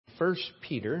1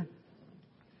 Peter.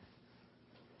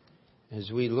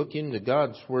 As we look into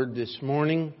God's Word this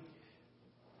morning,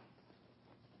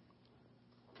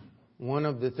 one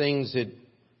of the things that,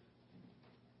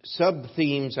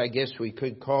 sub-themes I guess we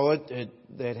could call it,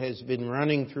 that has been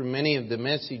running through many of the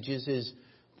messages is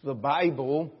the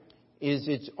Bible is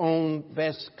its own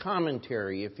best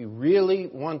commentary. If you really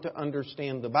want to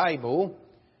understand the Bible,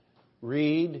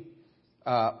 read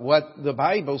what the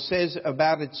Bible says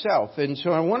about itself. And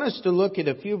so I want us to look at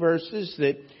a few verses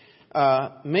that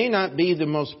may not be the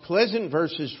most pleasant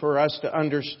verses for us to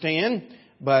understand,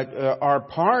 but are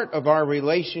part of our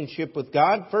relationship with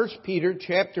God. 1 Peter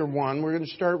chapter 1, we're going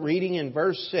to start reading in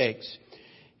verse 6.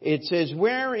 It says,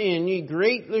 "Wherein ye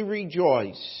greatly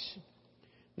rejoice."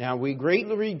 Now we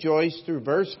greatly rejoice through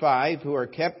verse 5, "who are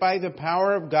kept by the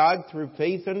power of God through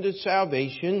faith unto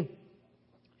salvation,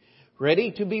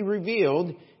 ready to be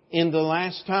revealed in the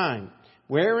last time.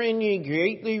 Wherein ye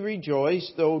greatly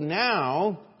rejoice, though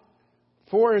now,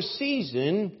 for a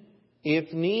season,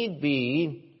 if need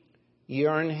be, ye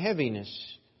are in heaviness,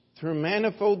 through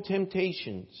manifold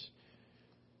temptations,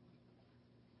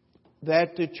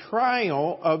 that the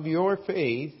trial of your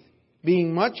faith,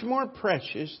 being much more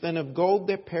precious than of gold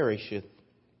that perisheth,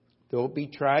 though it be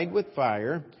tried with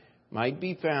fire, might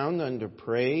be found unto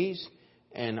praise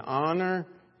and honor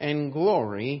and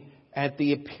glory at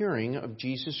the appearing of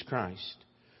Jesus Christ,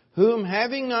 whom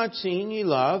having not seen ye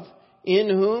love, in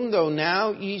whom though now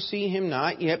ye see Him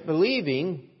not, yet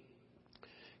believing,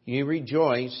 ye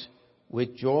rejoice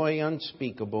with joy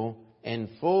unspeakable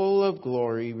and full of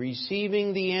glory,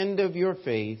 receiving the end of your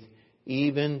faith,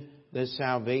 even the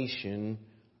salvation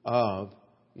of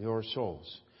your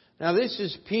souls." Now this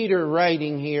is Peter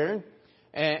writing here,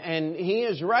 and he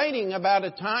is writing about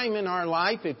a time in our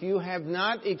life. If you have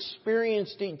not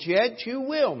experienced it yet, you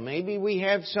will. Maybe we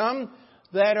have some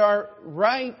that are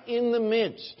right in the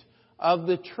midst of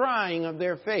the trying of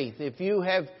their faith. If you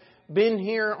have been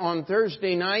here on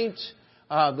Thursday nights,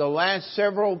 the last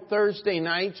several Thursday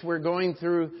nights, we're going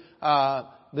through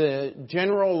the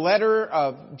general letter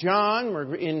of John.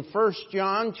 We're in 1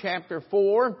 John chapter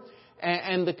 4.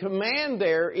 And the command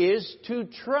there is to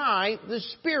try the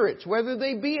spirits, whether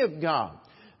they be of God.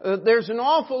 There's an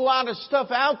awful lot of stuff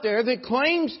out there that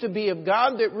claims to be of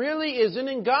God that really isn't.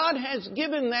 And God has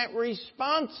given that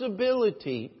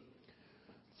responsibility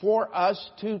for us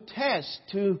to test,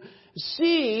 to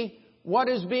see what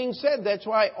is being said. That's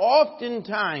why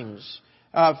oftentimes,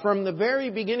 from the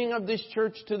very beginning of this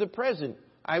church to the present,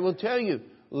 I will tell you,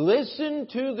 listen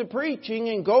to the preaching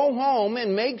and go home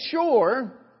and make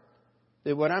sure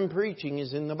that what I'm preaching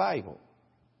is in the Bible.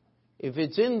 If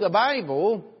it's in the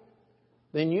Bible,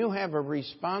 then you have a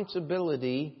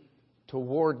responsibility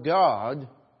toward God,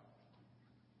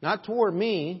 not toward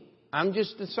me. I'm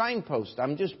just a signpost.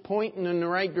 I'm just pointing in the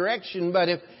right direction. But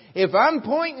if I'm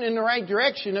pointing in the right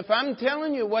direction, if I'm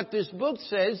telling you what this book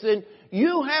says, then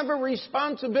you have a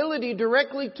responsibility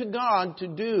directly to God to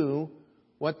do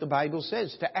what the Bible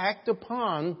says, to act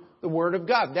upon the Word of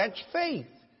God. That's faith.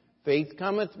 Faith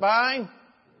cometh by,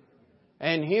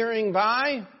 and hearing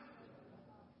by,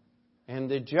 and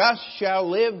the just shall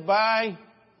live by.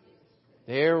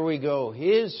 There we go.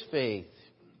 His faith.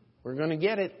 We're going to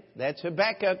get it. That's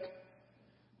Habakkuk.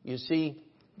 You see,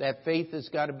 that faith has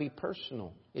got to be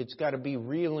personal. It's got to be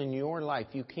real in your life.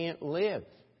 You can't live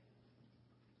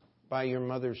by your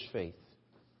mother's faith,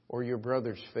 or your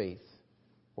brother's faith,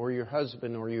 or your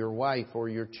husband, or your wife, or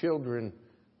your children.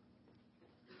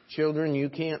 Children, you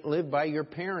can't live by your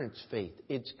parents' faith.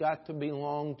 It's got to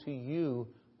belong to you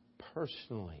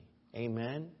personally.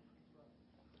 Amen?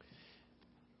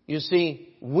 You see,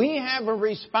 we have a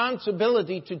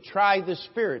responsibility to try the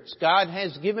spirits. God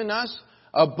has given us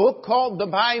a book called the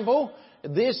Bible.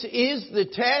 This is the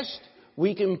test.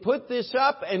 We can put this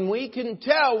up and we can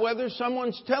tell whether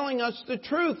someone's telling us the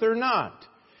truth or not.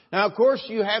 Now, of course,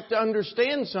 you have to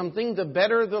understand something. The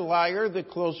better the liar, the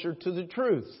closer to the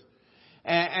truth.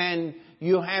 And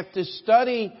you have to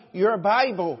study your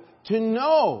Bible to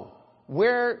know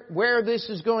where this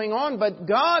is going on. But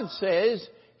God says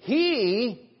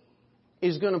He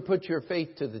is going to put your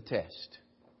faith to the test,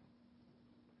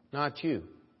 not you.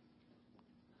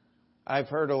 I've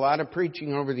heard a lot of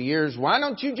preaching over the years. Why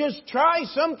don't you just try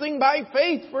something by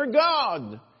faith for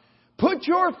God? Put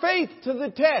your faith to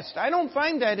the test. I don't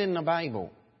find that in the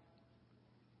Bible.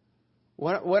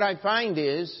 What I find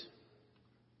is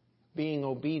being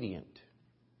obedient.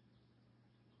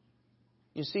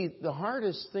 You see, the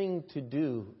hardest thing to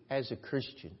do as a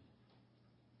Christian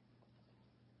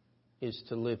is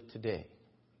to live today.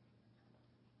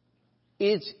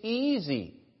 It's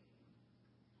easy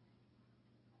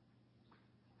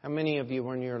How many of you,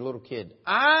 when you're a little kid,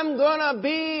 I'm going to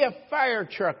be a fire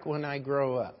truck when I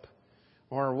grow up?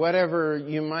 Or whatever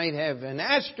you might have, an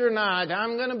astronaut,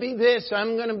 I'm going to be this,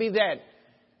 I'm going to be that.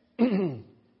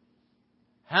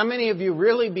 How many of you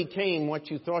really became what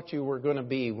you thought you were going to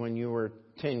be when you were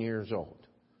 10 years old?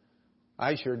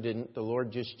 I sure didn't. The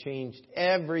Lord just changed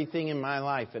everything in my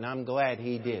life, and I'm glad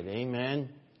He did. Amen.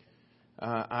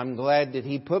 I'm glad that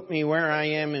He put me where I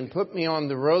am and put me on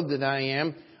the road that I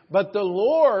am. But the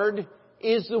Lord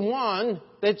is the one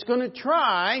that's going to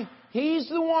try. He's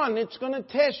the one that's going to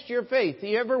test your faith.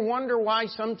 You ever wonder why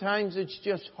sometimes it's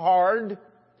just hard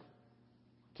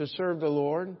to serve the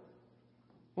Lord?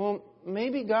 Well,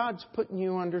 maybe God's putting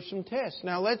you under some tests.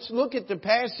 Now let's look at the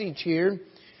passage here.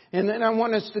 And then I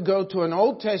want us to go to an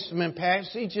Old Testament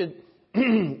passage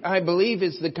that I believe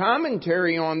is the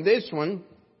commentary on this one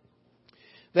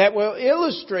that will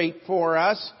illustrate for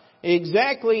us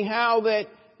exactly how that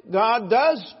God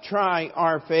does try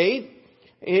our faith.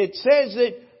 It says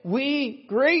that we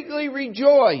greatly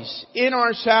rejoice in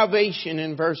our salvation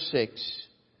in verse 6.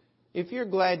 If you're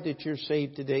glad that you're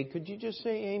saved today, could you just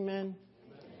say amen?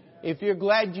 If you're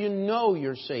glad you know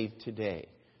you're saved today,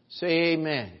 say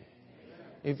amen.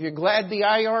 If you're glad the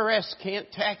IRS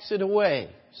can't tax it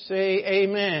away, say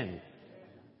amen.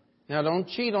 Now don't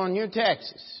cheat on your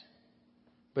taxes,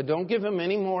 but don't give them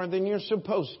any more than you're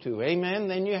supposed to. Amen?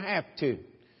 Then you have to.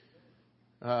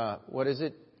 What is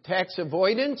it? Tax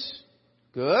avoidance?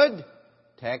 Good.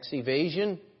 Tax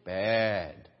evasion?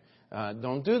 Bad.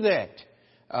 Don't do that.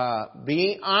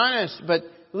 Be honest. But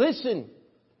listen,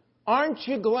 aren't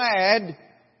you glad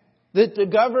that the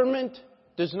government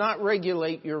does not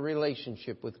regulate your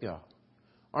relationship with God?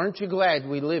 Aren't you glad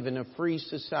we live in a free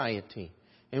society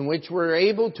in which we're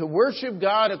able to worship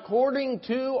God according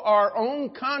to our own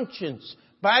conscience?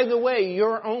 By the way,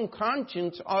 your own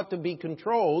conscience ought to be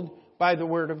controlled by the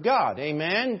Word of God.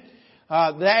 Amen?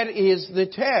 That is the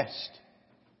test.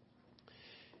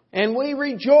 And we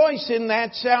rejoice in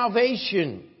that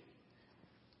salvation.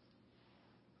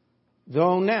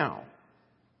 Though now,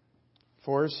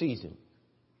 for a season.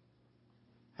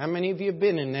 How many of you have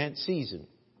been in that season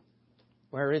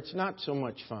where it's not so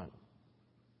much fun?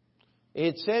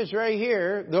 It says right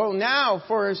here, though now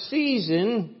for a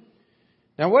season.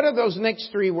 Now what are those next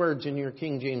three words in your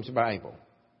King James Bible?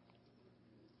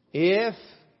 If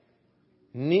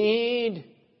need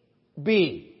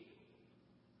be.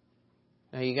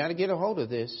 Now you got to get a hold of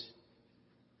this.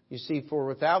 You see, for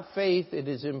without faith it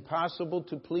is impossible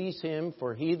to please Him,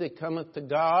 for he that cometh to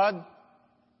God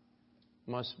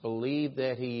must believe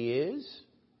that He is,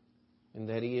 and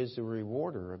that He is the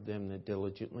rewarder of them that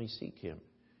diligently seek Him.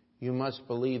 You must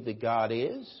believe that God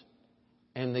is,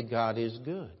 and that God is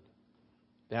good.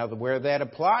 Now, where that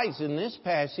applies in this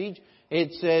passage,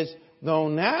 it says, though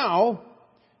now,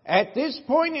 at this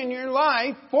point in your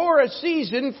life, for a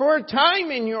season, for a time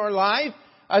in your life,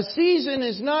 a season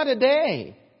is not a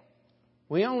day.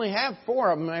 We only have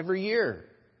 4 of them every year.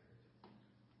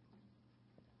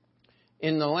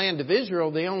 In the land of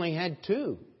Israel, they only had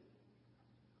 2.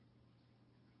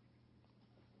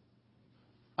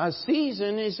 A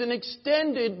season is an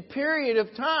extended period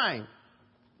of time.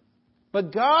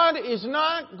 But God is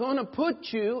not going to put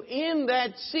you in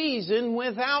that season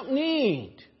without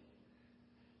need.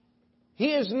 He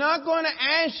is not going to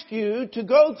ask you to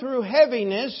go through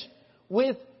heaviness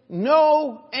with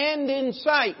no end in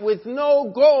sight, with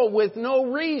no goal, with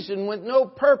no reason, with no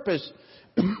purpose.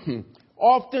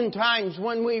 Oftentimes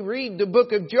when we read the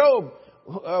book of Job,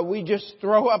 we just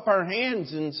throw up our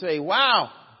hands and say, wow,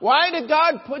 why did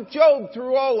God put Job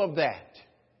through all of that?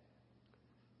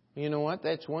 You know what?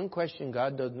 That's one question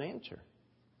God doesn't answer.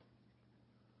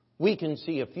 We can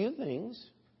see a few things.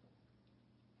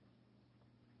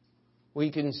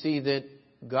 We can see that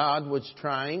God was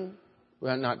trying,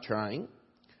 well, not trying,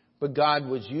 but God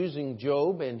was using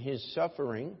Job and his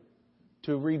suffering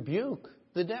to rebuke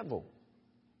the devil.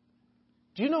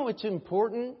 Do you know it's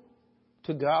important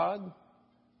to God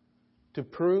to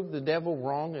prove the devil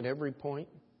wrong at every point?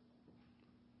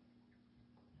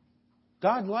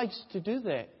 God likes to do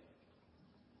that.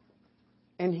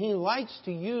 And He likes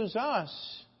to use us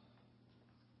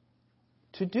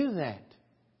to do that.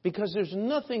 Because there's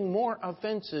nothing more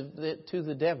offensive to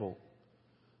the devil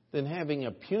than having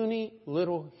a puny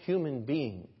little human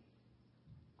being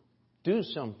do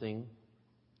something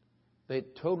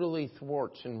that totally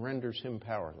thwarts and renders him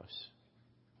powerless.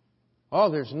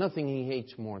 Oh, there's nothing he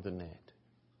hates more than that.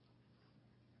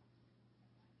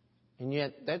 And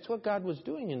yet, that's what God was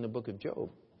doing in the book of Job.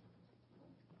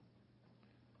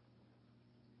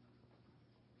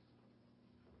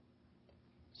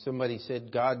 Somebody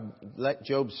said God let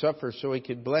Job suffer so He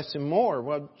could bless him more.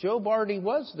 Well, Job already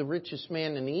was the richest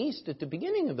man in the East at the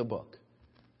beginning of the book.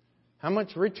 How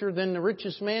much richer than the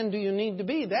richest man do you need to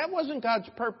be? That wasn't God's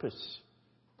purpose.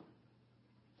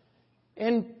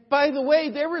 And by the way,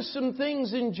 there were some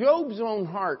things in Job's own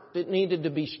heart that needed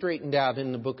to be straightened out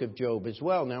in the book of Job as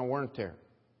well, now weren't there?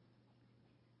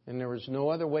 And there was no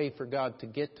other way for God to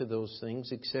get to those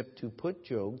things except to put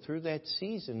Job through that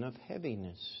season of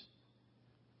heaviness.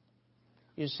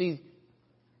 You see,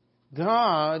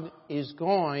 God is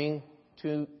going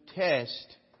to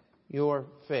test your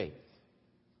faith.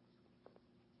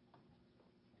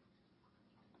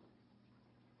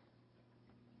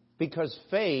 Because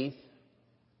faith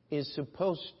is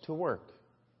supposed to work.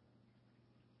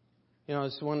 You know,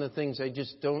 it's one of the things I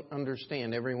just don't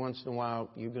understand. Every once in a while,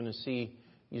 you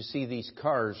see these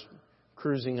cars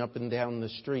cruising up and down the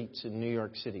streets in New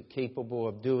York City, capable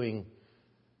of doing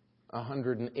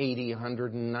 180,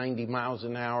 190 miles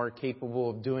an hour,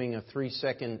 capable of doing a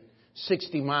 3-second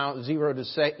 0 to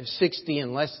 60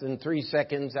 in less than 3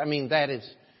 seconds. I mean, that is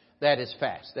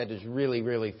fast. That is really,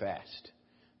 really fast.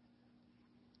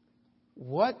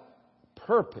 What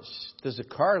purpose does a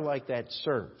car like that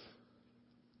serve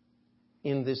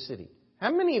in this city?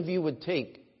 How many of you would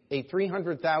take a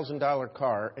 $300,000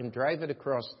 car and drive it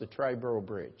across the Triborough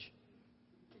Bridge?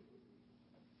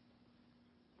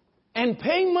 And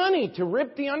pay money to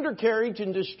rip the undercarriage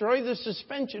and destroy the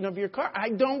suspension of your car? I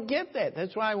don't get that.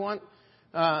 That's why I want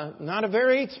not a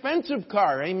very expensive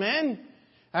car. Amen?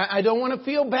 I don't want to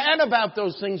feel bad about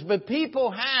those things, but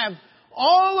people have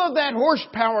all of that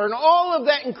horsepower and all of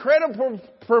that incredible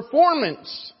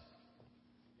performance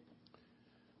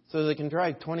so they can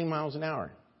drive 20 miles an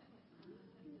hour.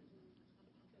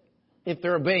 If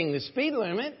they're obeying the speed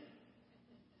limit,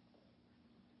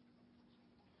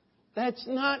 that's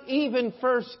not even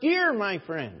first gear, my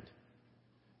friend.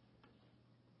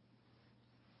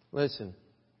 Listen,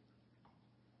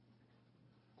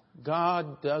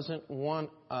 God doesn't want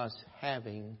us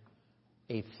having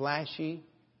a flashy,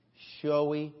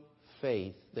 showy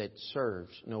faith that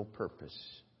serves no purpose.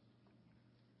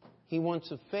 He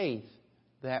wants a faith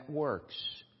that works.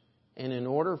 And in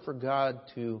order for God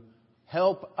to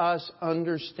help us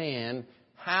understand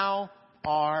how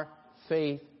our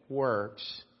faith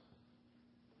works,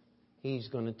 He's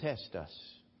going to test us.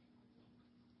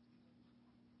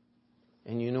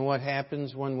 And you know what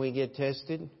happens when we get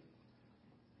tested?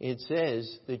 It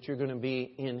says that you're going to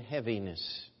be in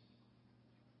heaviness.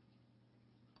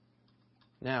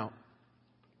 Now,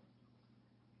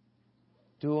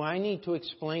 do I need to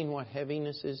explain what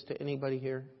heaviness is to anybody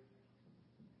here?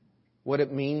 What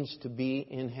it means to be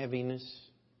in heaviness?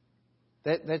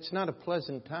 That's not a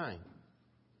pleasant time.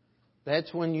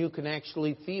 That's when you can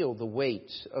actually feel the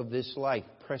weights of this life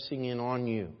pressing in on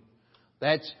you.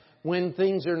 That's when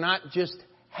things are not just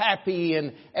happy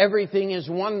and everything is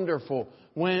wonderful.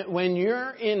 When you're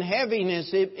in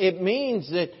heaviness, it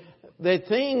means that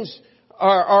things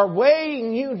are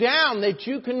weighing you down, that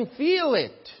you can feel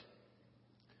it.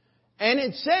 And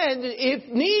it said,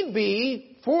 if need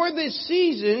be, for this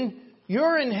season,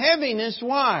 you're in heaviness.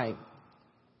 Why?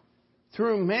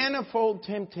 Through manifold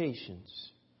temptations.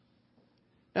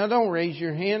 Now, don't raise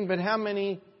your hand, but how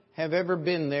many have ever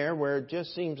been there where it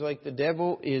just seems like the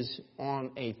devil is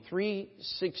on a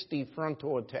 360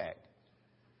 frontal attack?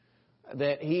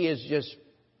 That he is just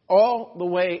all the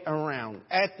way around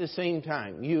at the same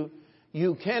time.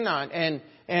 You cannot. And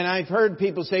I've heard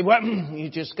people say, well, you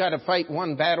just got to fight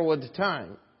one battle at a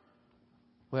time.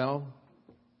 Well,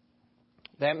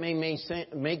 that may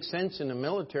make sense in a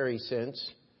military sense,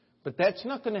 but that's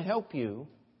not going to help you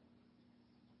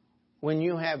when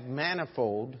you have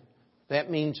manifold. That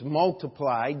means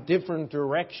multiply, different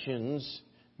directions,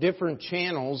 different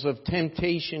channels of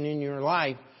temptation in your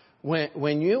life.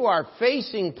 When you are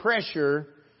facing pressure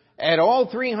at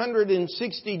all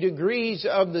 360 degrees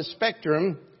of the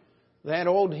spectrum, that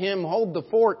old hymn, Hold the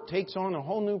Fort, takes on a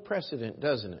whole new precedent,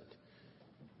 doesn't it?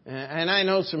 And I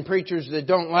know some preachers that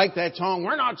don't like that song.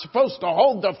 We're not supposed to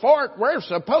hold the fort. We're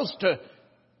supposed to...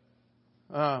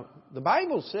 the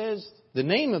Bible says the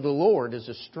name of the Lord is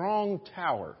a strong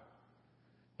tower,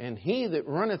 and he that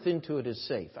runneth into it is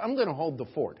safe. I'm going to hold the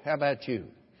fort. How about you?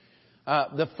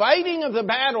 The fighting of the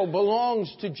battle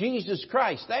belongs to Jesus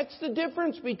Christ. That's the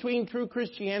difference between true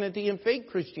Christianity and fake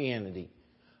Christianity.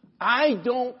 I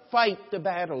don't fight the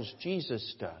battles.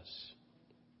 Jesus does.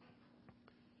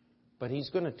 But He's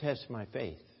going to test my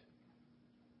faith.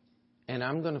 And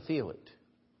I'm going to feel it.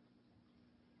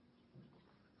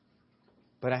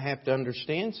 But I have to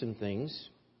understand some things.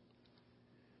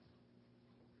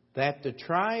 That the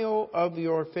trial of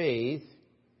your faith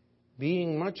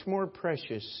being much more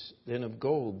precious than of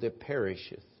gold that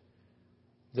perisheth,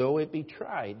 though it be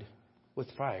tried with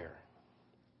fire.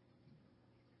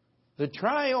 The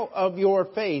trial of your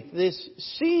faith, this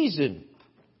season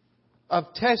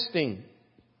of testing,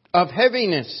 of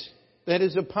heaviness that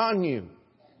is upon you,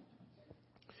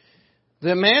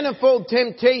 the manifold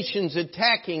temptations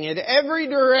attacking at every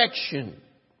direction,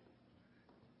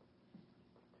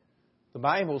 the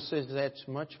Bible says that's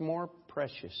much more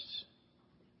precious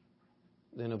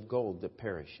than of gold that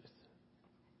perisheth.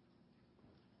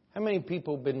 How many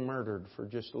people have been murdered for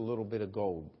just a little bit of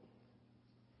gold?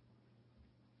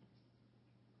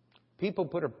 People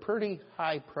put a pretty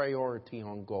high priority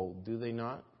on gold, do they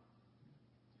not?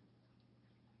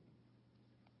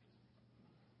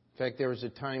 In fact, there was a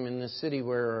time in this city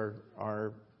where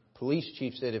our police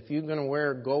chief said, if you're going to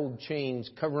wear gold chains,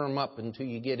 cover them up until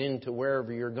you get into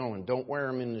wherever you're going. Don't wear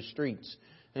them in the streets,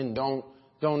 and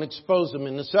don't expose them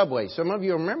in the subway. Some of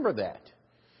you remember that.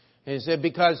 And he said,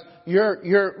 because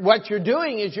what you're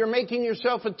doing is you're making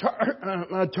yourself a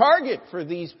target for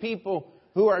these people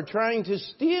who are trying to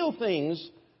steal things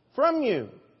from you.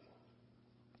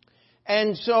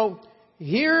 And so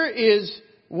here is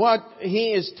what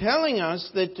he is telling us,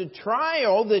 that the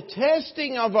trial, the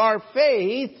testing of our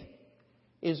faith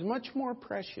is much more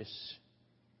precious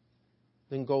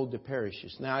than gold that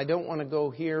perishes. Now, I don't want to go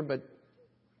here, but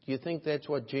do you think that's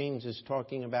what James is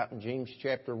talking about in James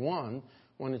chapter 1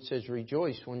 when it says,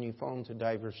 rejoice when you fall into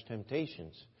diverse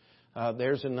temptations?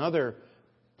 There's another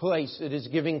place that is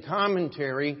giving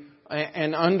commentary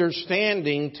and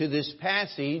understanding to this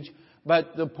passage.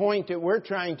 But the point that we're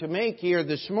trying to make here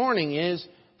this morning is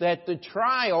that the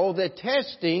trial, the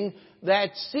testing,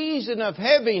 that season of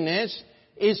heaviness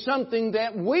is something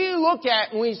that we look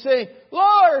at and we say,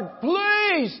 Lord,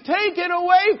 please take it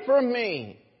away from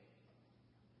me.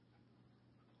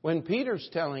 When Peter's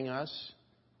telling us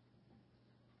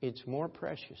it's more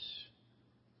precious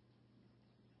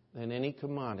than any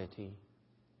commodity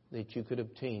that you could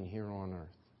obtain here on earth.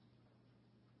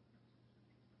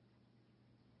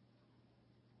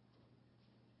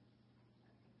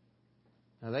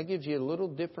 Now that gives you a little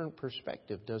different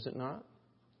perspective, does it not?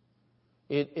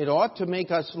 It ought to make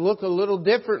us look a little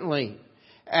differently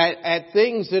at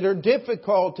things that are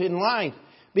difficult in life.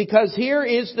 Because here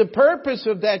is the purpose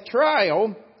of that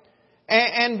trial.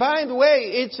 And by the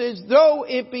way, it's as though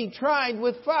it be tried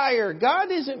with fire.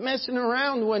 God isn't messing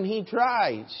around when He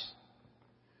tries.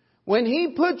 When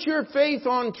He puts your faith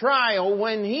on trial,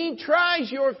 when He tries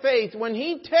your faith, when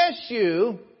He tests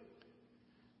you,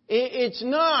 it's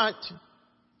not,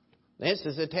 this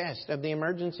is a test of the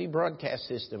emergency broadcast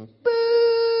system.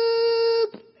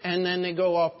 Boop! And then they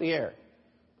go off the air.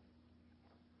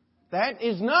 That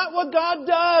is not what God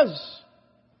does.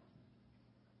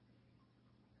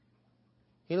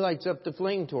 He lights up the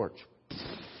flame torch.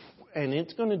 And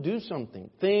it's going to do something.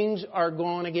 Things are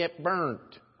going to get burnt.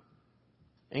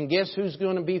 And guess who's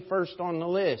going to be first on the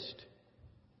list?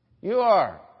 You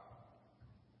are.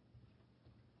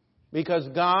 Because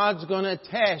God's going to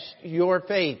test your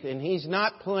faith. And He's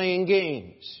not playing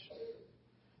games.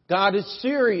 God is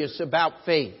serious about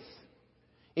faith.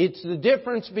 It's the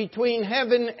difference between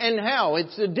heaven and hell.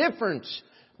 It's the difference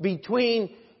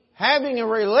between having a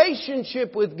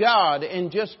relationship with God and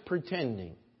just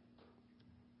pretending.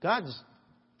 God's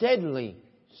deadly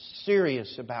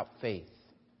serious about faith.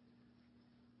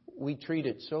 We treat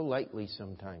it so lightly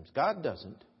sometimes. God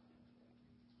doesn't.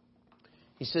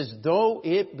 He says, though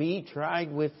it be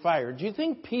tried with fire. Do you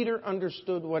think Peter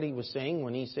understood what he was saying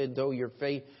when he said, though your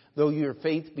faith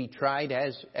be tried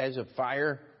as a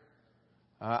fire?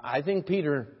 I think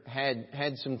Peter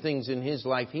had some things in his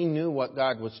life. He knew what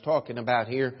God was talking about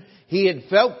here. He had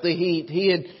felt the heat. He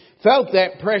had felt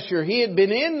that pressure. He had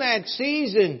been in that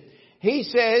season. He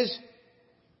says,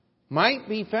 might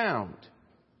be found.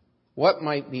 What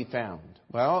might be found?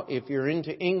 Well, if you're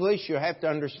into English, you have to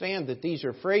understand that these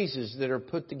are phrases that are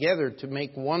put together to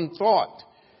make one thought.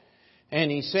 And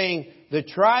he's saying, the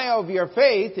trial of your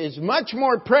faith is much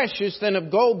more precious than of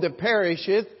gold that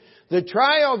perisheth. The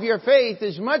trial of your faith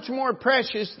is much more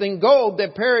precious than gold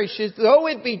that perishes, though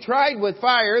it be tried with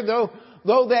fire,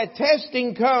 though that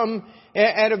testing come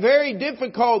at a very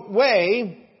difficult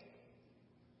way,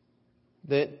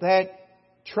 that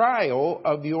trial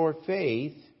of your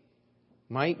faith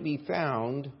might be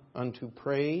found unto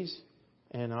praise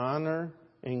and honor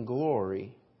and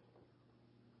glory.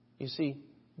 You see,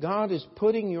 God is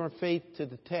putting your faith to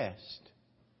the test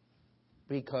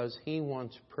because He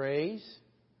wants praise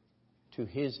to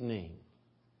His name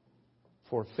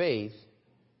for faith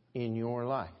in your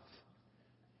life.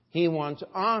 He wants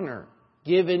honor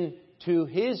given to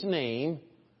His name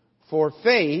for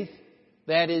faith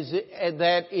that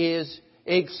is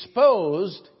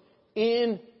exposed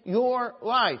in your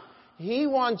life. He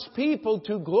wants people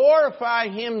to glorify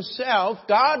Himself.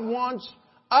 God wants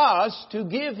us to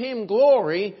give Him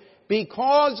glory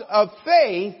because of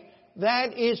faith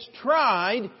that is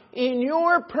tried in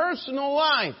your personal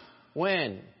life.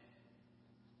 When?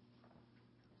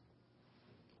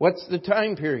 What's the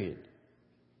time period?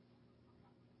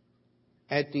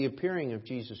 At the appearing of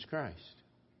Jesus Christ.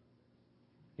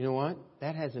 You know what?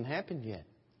 That hasn't happened yet.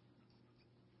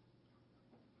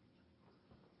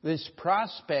 This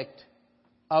prospect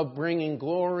of bringing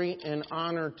glory and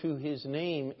honor to His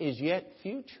name is yet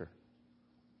future.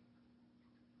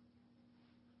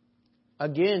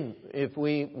 Again, if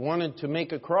we wanted to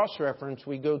make a cross-reference,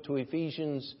 we go to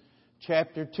Ephesians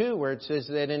chapter 2, where it says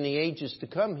that in the ages to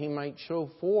come He might show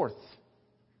forth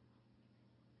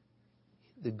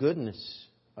the goodness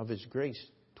of His grace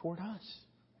toward us.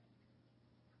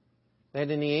 That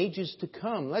in the ages to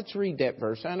come, let's read that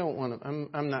verse.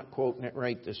 I'm not quoting it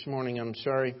right this morning, I'm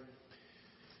sorry.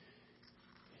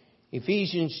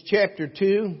 Ephesians chapter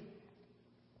 2,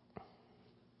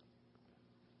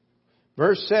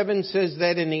 verse 7 says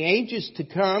that in the ages to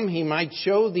come He might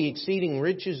show the exceeding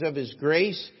riches of His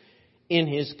grace in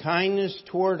His kindness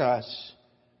toward us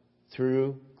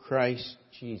through Christ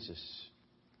Jesus.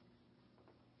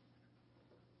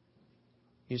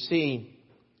 You see,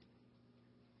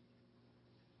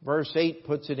 verse 8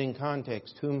 puts it in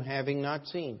context. Whom having not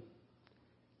seen.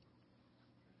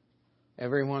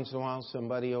 Every once in a while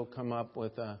somebody will come up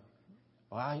with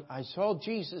I saw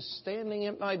Jesus standing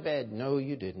at my bed. No,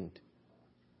 you didn't.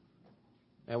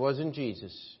 That wasn't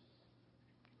Jesus.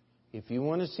 If you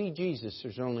want to see Jesus,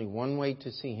 there's only one way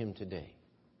to see Him today.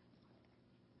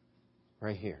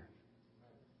 Right here.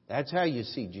 That's how you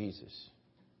see Jesus.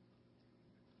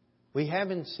 We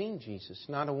haven't seen Jesus,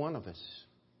 not a one of us.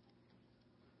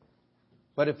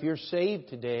 But if you're saved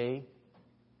today,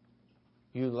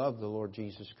 you love the Lord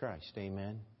Jesus Christ.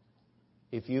 Amen.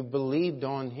 If you believed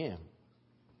on Him.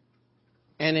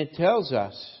 And it tells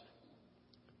us,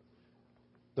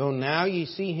 though now ye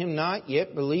see Him not,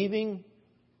 yet believing,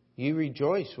 ye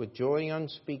rejoice with joy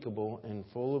unspeakable and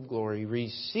full of glory,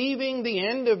 receiving the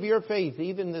end of your faith,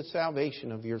 even the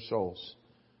salvation of your souls.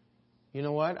 You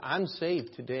know what? I'm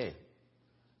saved today.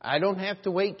 I don't have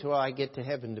to wait till I get to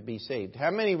heaven to be saved.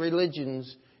 How many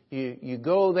religions you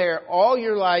go there all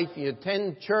your life, you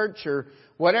attend church or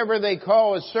whatever they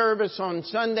call a service on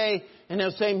Sunday, and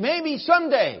they'll say, maybe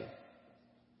someday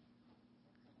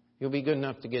you'll be good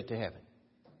enough to get to heaven.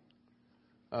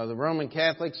 The Roman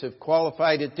Catholics have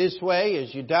qualified it this way: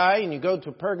 as you die and you go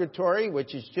to purgatory,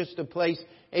 which is just a place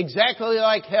exactly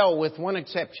like hell with one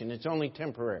exception. It's only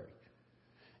temporary.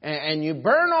 And you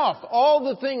burn off all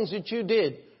the things that you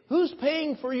did. Who's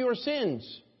paying for your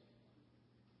sins?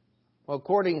 Well,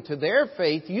 according to their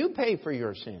faith, you pay for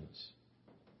your sins.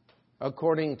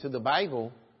 According to the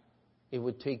Bible, it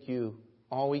would take you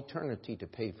all eternity to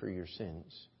pay for your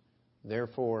sins.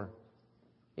 Therefore,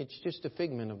 it's just a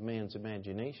figment of man's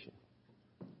imagination.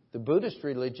 The Buddhist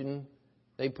religion,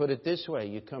 they put it this way: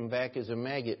 you come back as a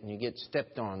maggot and you get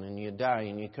stepped on and you die,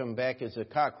 and you come back as a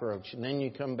cockroach, and then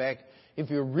you come back. If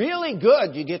you're really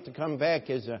good, you get to come back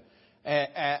as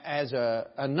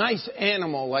a nice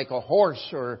animal like a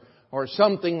horse or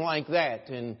something like that.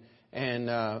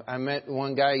 And I met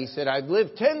one guy. He said, "I've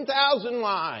lived 10,000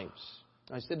 lives."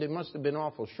 I said, "They must have been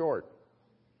awful short."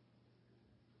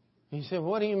 He said,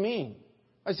 "What do you mean?"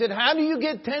 I said, "How do you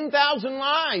get 10,000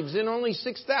 lives in only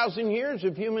 6,000 years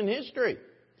of human history?"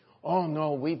 "Oh,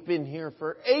 no, we've been here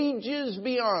for ages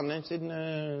beyond." I said,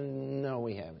 No,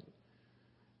 we haven't.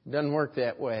 It doesn't work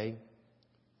that way.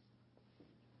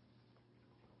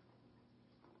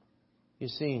 You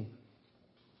see,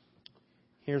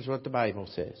 here's what the Bible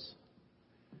says.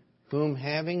 Whom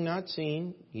having not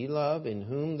seen, ye love, in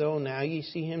whom though now ye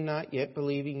see Him not, yet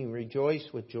believing, ye rejoice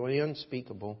with joy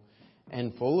unspeakable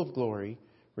and full of glory,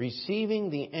 receiving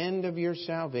the end of your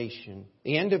salvation,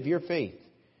 the end of your faith,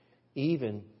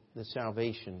 even the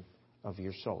salvation of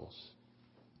your souls.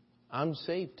 I'm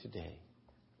saved today,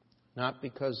 not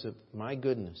because of my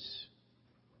goodness,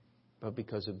 but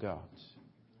because of God's.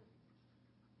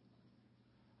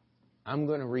 I'm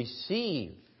going to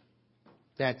receive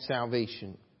that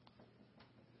salvation.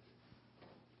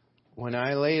 When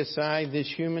I lay aside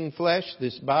this human flesh,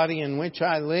 this body in which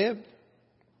I live,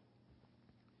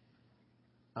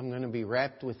 I'm going to be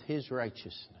wrapped with His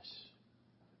righteousness.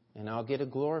 And I'll get a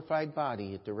glorified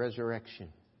body at the resurrection.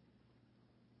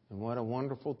 And what a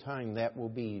wonderful time that will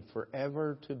be,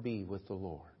 forever to be with the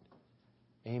Lord.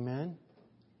 Amen?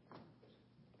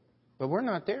 But we're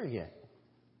not there yet.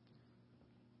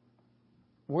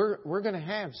 we're going to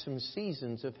have some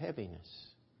seasons of heaviness.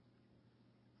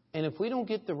 And if we don't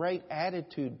get the right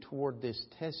attitude toward this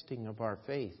testing of our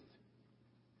faith,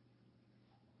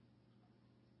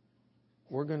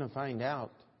 we're going to find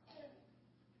out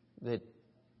that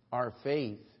our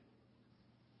faith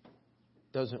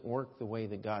doesn't work the way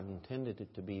that God intended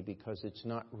it to be, because it's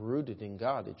not rooted in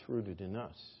God, it's rooted in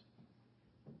us.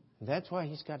 And that's why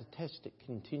He's got to test it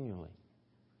continually.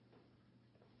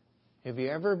 Have you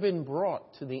ever been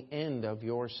brought to the end of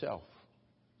yourself?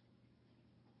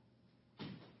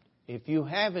 If you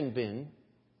haven't been,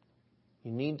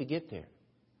 you need to get there.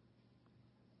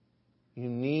 You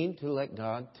need to let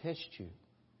God test you.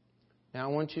 Now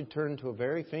I want you to turn to a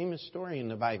very famous story in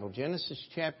the Bible, Genesis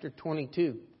chapter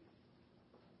 22.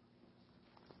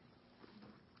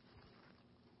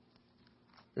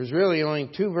 There's really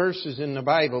only 2 verses in the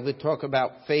Bible that talk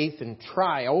about faith and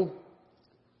trial.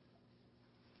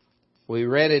 We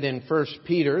read it in 1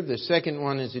 Peter. The second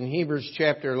one is in Hebrews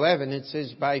chapter 11. It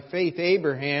says, by faith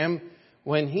Abraham,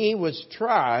 when he was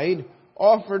tried,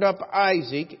 offered up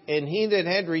Isaac, and he that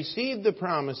had received the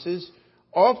promises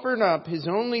offered up his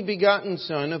only begotten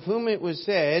son, of whom it was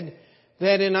said,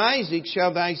 that in Isaac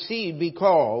shall thy seed be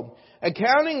called,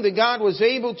 accounting that God was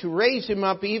able to raise him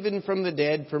up even from the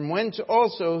dead, from whence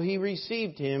also he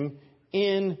received him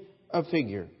in a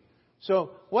figure.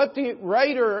 So what the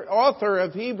author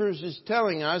of Hebrews is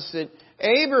telling us, that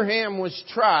Abraham was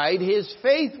tried, his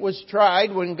faith was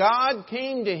tried when God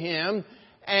came to him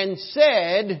and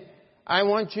said, I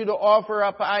want you to offer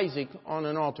up Isaac on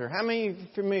an altar. How many of you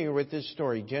are familiar with this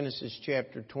story, Genesis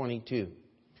chapter 22?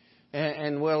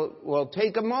 And we'll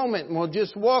take a moment and we'll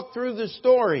just walk through the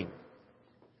story.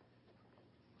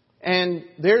 And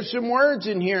there's some words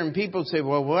in here, and people say,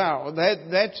 well, wow,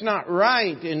 that's not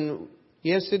right. And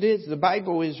yes, it is. The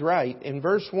Bible is right. In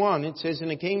verse 1, it says,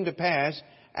 and it came to pass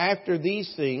after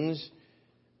these things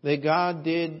that God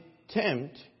did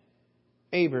tempt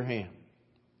Abraham.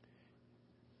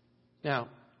 Now,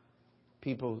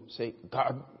 people say,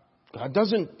 God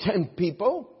doesn't tempt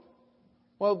people.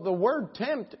 Well, the word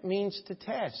tempt means to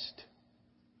test,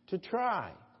 to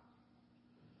try.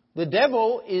 The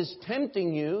devil is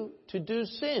tempting you to do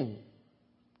sin.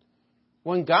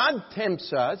 When God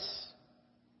tempts us,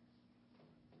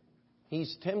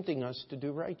 He's tempting us to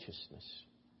do righteousness.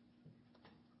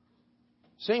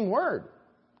 Same word.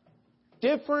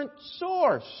 Different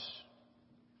source.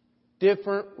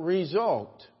 Different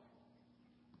result.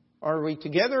 Are we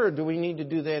together, or do we need to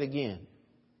do that again?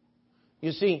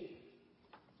 You see,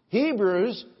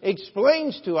 Hebrews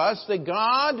explains to us that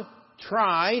God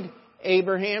tried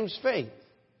Abraham's faith.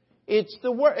 It's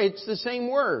the same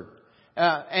word.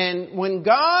 And when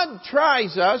God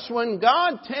tries us, when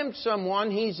God tempts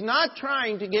someone, He's not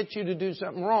trying to get you to do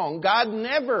something wrong. God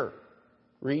never,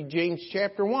 read James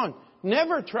chapter 1,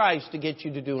 never tries to get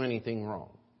you to do anything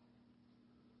wrong.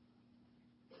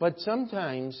 But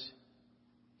sometimes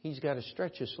He's got to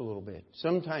stretch us a little bit.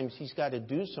 Sometimes He's got to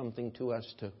do something to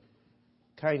us to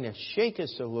kind of shake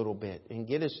us a little bit and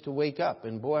get us to wake up.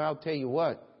 And boy, I'll tell you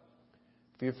what,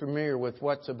 if you're familiar with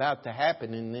what's about to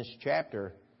happen in this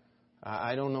chapter,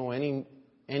 I don't know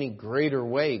any greater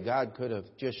way God could have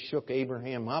just shook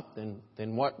Abraham up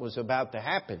than what was about to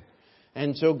happen.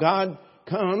 And so God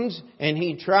comes and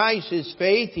He tries his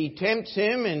faith. He tempts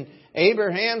him, and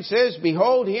Abraham says,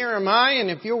 behold, here am I. And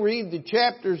if you'll read the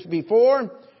chapters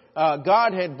before,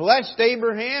 God had blessed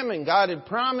Abraham, and God had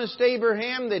promised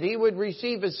Abraham that he would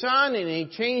receive a son, and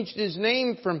He changed his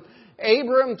name from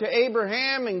Abram to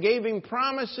Abraham and gave him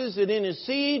promises that in his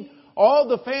seed all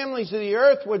the families of the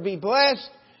earth would be blessed.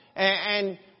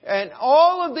 And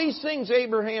all of these things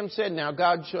Abraham said. Now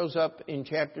God shows up in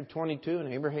chapter 22,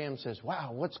 and Abraham says,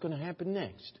 wow, what's going to happen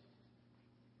next?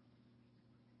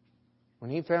 When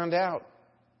he found out,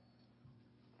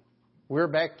 we're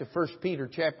back to 1 Peter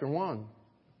chapter 1.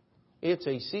 It's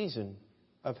a season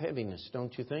of heaviness,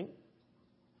 don't you think?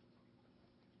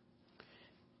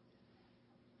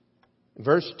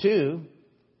 Verse 2,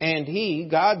 and he,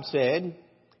 God said,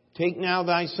 take now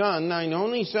thy son, thine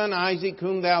only son Isaac,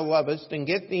 whom thou lovest, and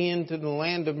get thee into the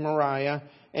land of Moriah,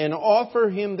 and offer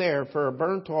him there for a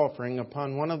burnt offering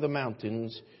upon one of the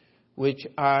mountains, which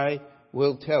I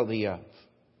will tell thee of.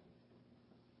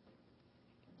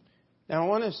 Now I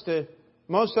want us to,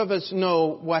 most of us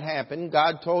know what happened.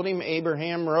 God told him.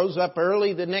 Abraham rose up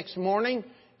early the next morning.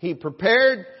 He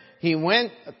prepared. He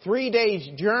went a 3 days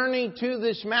journey to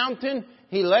this mountain.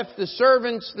 He left the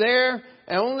servants there.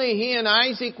 And only he and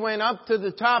Isaac went up to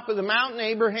the top of the mountain.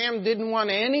 Abraham didn't want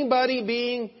anybody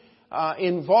being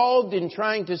involved in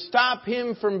trying to stop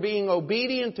him from being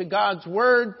obedient to God's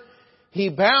word. He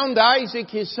bound Isaac,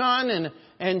 his son,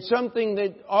 And something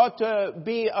that ought to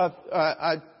be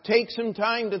take some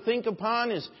time to think upon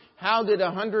is, how did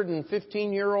a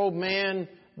 115-year-old man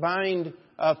bind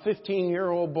a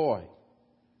 15-year-old boy?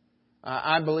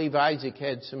 I believe Isaac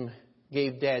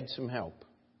gave Dad some help.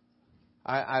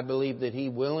 I believe that he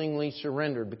willingly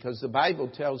surrendered, because the Bible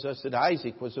tells us that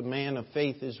Isaac was a man of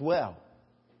faith as well.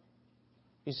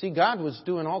 You see, God was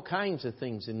doing all kinds of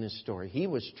things in this story. He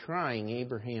was trying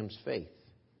Abraham's faith.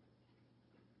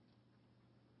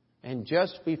 And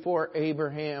just before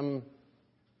Abraham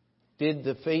did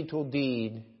the fatal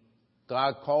deed,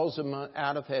 God calls him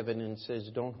out of heaven and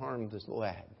says, "Don't harm this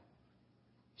lad."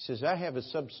 He says, "I have a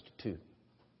substitute."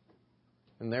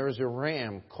 And there is a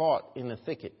ram caught in a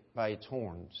thicket by its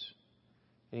horns.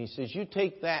 And He says, "You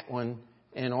take that one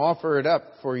and offer it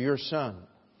up for your son."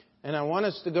 And I want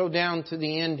us to go down to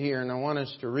the end here, and I want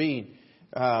us to read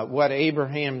what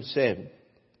Abraham said.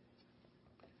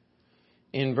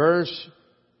 In verse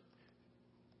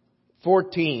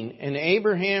 14, "And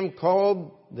Abraham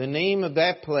called the name of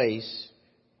that place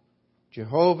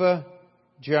Jehovah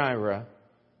Jireh,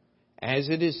 as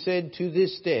it is said to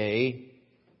this day,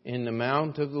 in the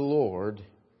mount of the Lord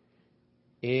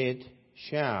it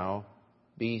shall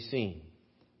be seen."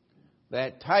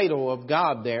 That title of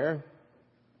God there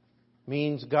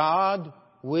means God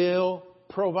will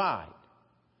provide.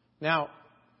 Now,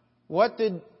 what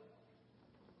did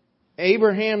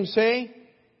Abraham say?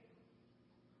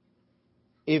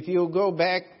 If you'll go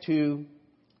back to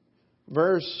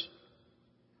verse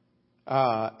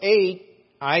 8,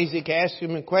 Isaac asked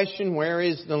him a question, "Where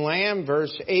is the lamb?"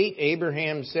 Verse 8,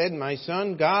 Abraham said, "My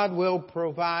son, God will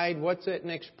provide." What's that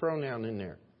next pronoun in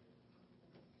there?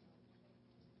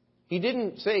 He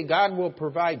didn't say God will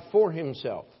provide for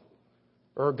Himself,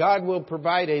 or God will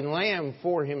provide a lamb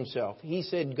for Himself. He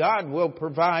said God will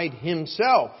provide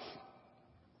Himself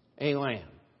a lamb.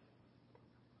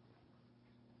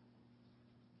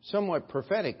 Somewhat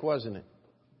prophetic, wasn't it?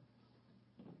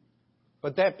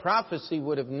 But that prophecy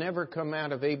would have never come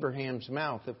out of Abraham's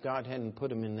mouth if God hadn't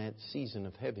put him in that season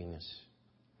of heaviness.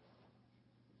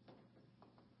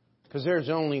 Because there's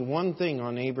only one thing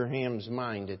on Abraham's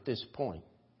mind at this point.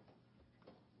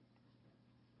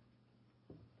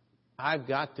 I've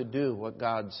got to do what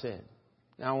God said.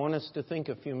 Now I want us to think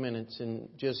a few minutes and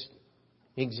just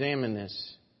examine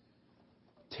this.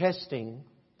 Testing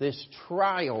this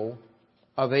trial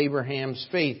of Abraham's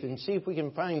faith, and see if we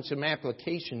can find some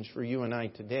applications for you and I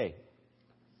today.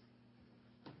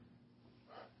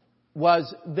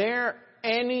 Was there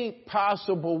any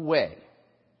possible way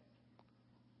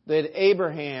that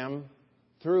Abraham,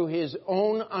 through his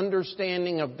own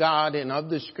understanding of God and of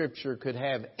the Scripture, could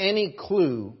have any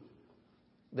clue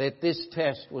that this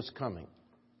test was coming?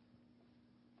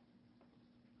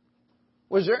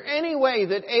 Was there any way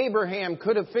that Abraham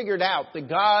could have figured out that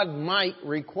God might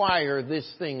require this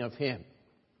thing of him?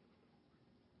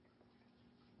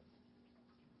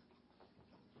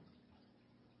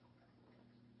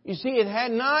 You see, it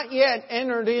had not yet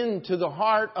entered into the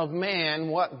heart of man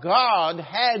what God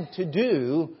had to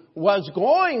do, was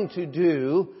going to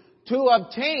do, to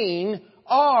obtain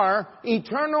our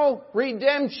eternal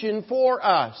redemption for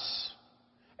us.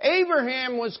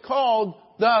 Abraham was called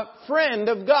the friend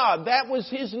of God. That was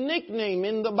his nickname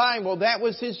in the Bible. That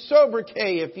was his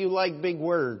sobriquet, if you like big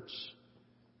words.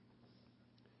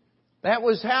 That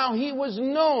was how he was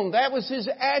known. That was his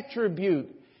attribute.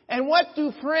 And what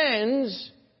do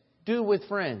friends do with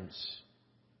friends?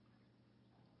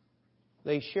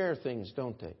 They share things,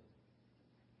 don't they?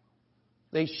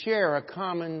 They share a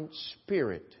common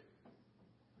spirit.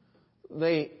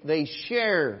 They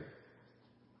share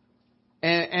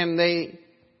and they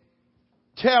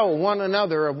tell one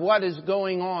another of what is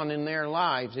going on in their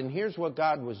lives. And here's what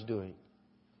God was doing.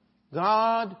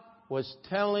 God was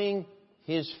telling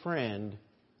His friend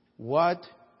what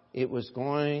it was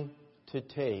going to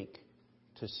take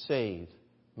to save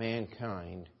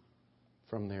mankind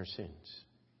from their sins.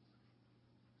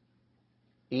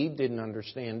 Eve didn't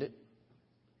understand it.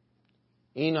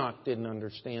 Enoch didn't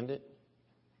understand it.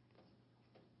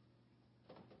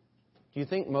 Do you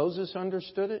think Moses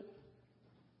understood it?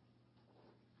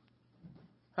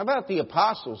 How about the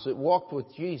apostles that walked with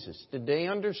Jesus? Did they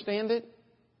understand it?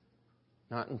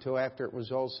 Not until after it was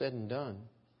all said and done.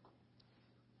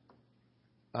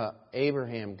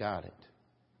 Abraham got it.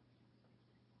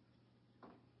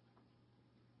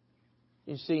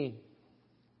 You see,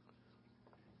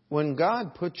 when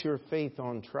God puts your faith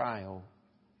on trial,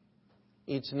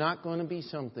 it's not going to be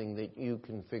something that you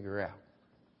can figure out.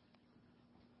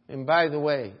 And by the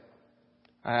way,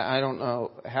 I don't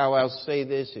know how else to say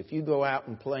this. If you go out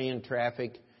and play in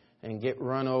traffic and get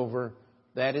run over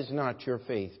that is not your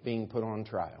faith being put on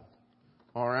trial.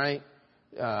 All right?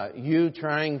 You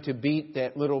trying to beat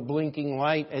that little blinking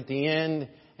light at the end,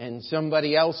 and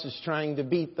somebody else is trying to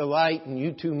beat the light, and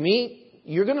you two meet,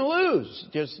 you're going to lose.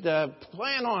 Just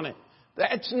plan on it.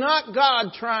 That's not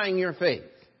God trying your faith.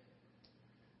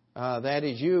 That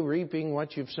is you reaping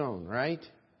what you've sown, right?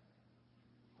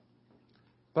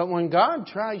 But when God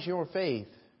tries your faith,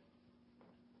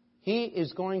 He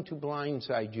is going to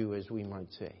blindside you, as we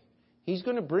might say. He's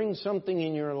going to bring something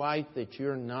in your life that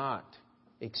you're not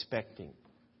expecting.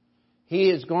 He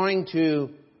is going to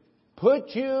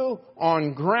put you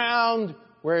on ground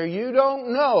where you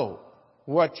don't know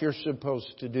what you're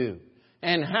supposed to do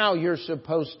and how you're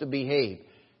supposed to behave,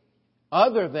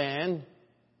 other than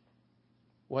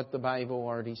what the Bible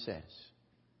already says.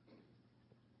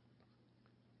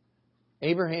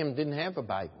 Abraham didn't have a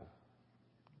Bible.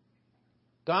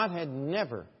 God had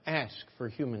never asked for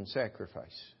human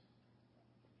sacrifice.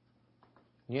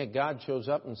 And yet God shows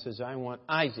up and says, I want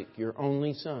Isaac, your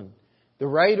only son. The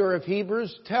writer of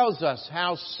Hebrews tells us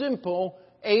how simple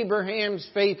Abraham's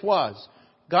faith was.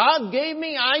 God gave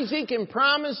me Isaac and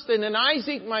promised that in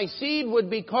Isaac my seed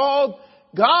would be called.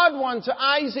 God wants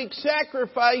Isaac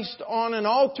sacrificed on an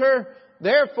altar.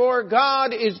 Therefore,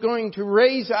 God is going to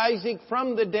raise Isaac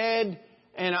from the dead,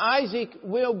 and Isaac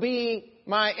will be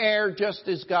my heir, just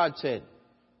as God said.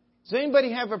 Does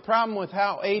anybody have a problem with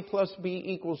how A plus B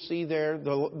equals C there?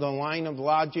 The line of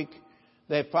logic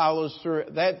that follows through.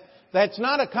 That's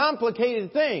not a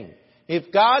complicated thing.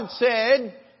 If God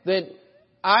said that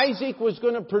Isaac was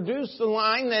going to produce the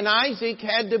line, then Isaac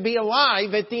had to be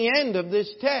alive at the end of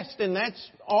this test. And that's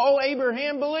all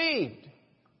Abraham believed.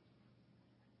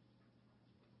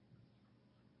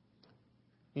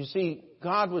 You see,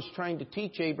 God was trying to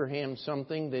teach Abraham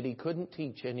something that He couldn't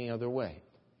teach any other way.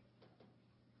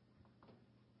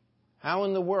 How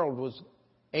in the world was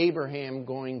Abraham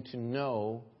going to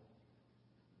know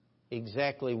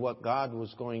exactly what God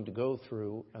was going to go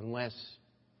through unless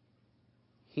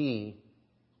he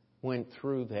went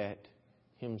through that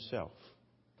himself?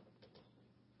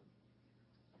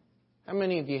 How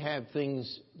many of you have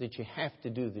things that you have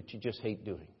to do that you just hate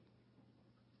doing?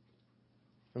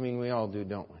 I mean, we all do,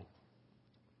 don't we?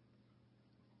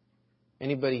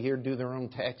 Anybody here do their own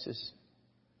taxes?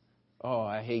 Oh,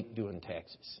 I hate doing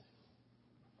taxes.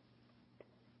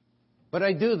 But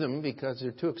I do them because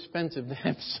they're too expensive to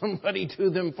have somebody do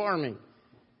them for me.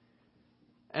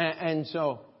 And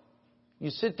so you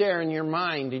sit there in your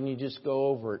mind and you just go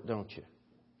over it, don't you?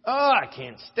 Oh, I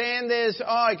can't stand this.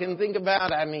 All I can think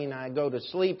about, I go to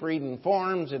sleep reading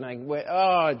forms and I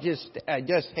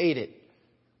just hate it.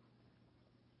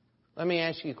 Let me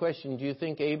ask you a question. Do you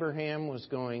think Abraham was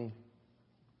going,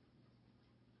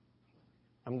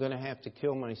 I'm going to have to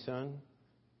kill my son?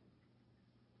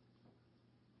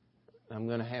 I'm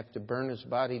going to have to burn his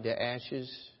body to ashes,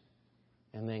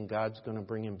 and then God's going to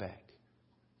bring him back.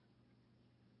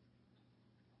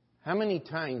 How many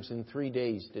times in 3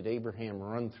 days did Abraham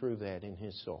run through that in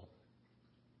his soul?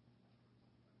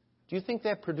 Do you think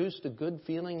that produced a good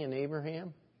feeling in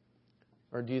Abraham?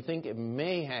 Or do you think it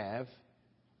may have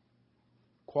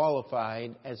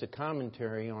qualified as a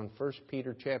commentary on 1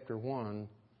 Peter chapter 1,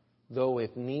 though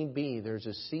if need be, there's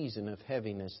a season of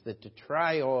heaviness, that the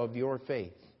trial of your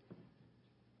faith.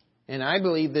 And I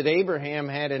believe that Abraham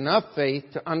had enough faith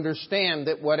to understand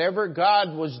that whatever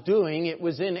God was doing, it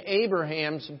was in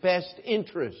Abraham's best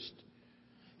interest.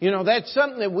 You know, that's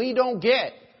something that we don't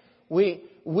get. We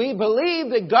believe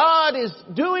that God is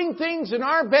doing things in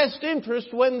our best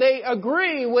interest when they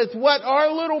agree with what our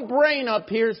little brain up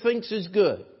here thinks is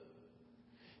good.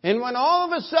 And when all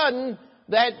of a sudden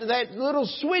that little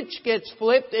switch gets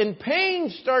flipped and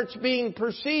pain starts being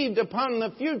perceived upon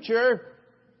the future,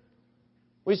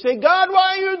 we say, God,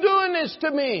 why are you doing this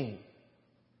to me?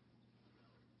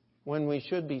 When we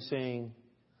should be saying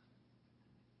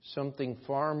something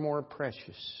far more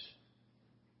precious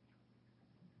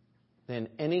than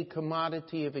any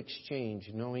commodity of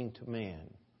exchange knowing to man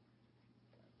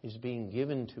is being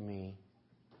given to me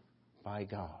by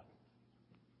God.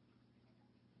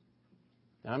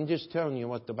 Now, I'm just telling you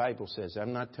what the Bible says.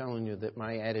 I'm not telling you that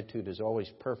my attitude is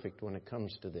always perfect when it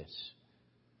comes to this.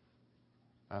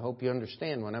 I hope you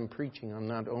understand when I'm preaching, I'm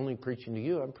not only preaching to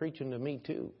you, I'm preaching to me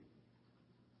too.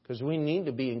 Because we need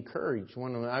to be encouraged.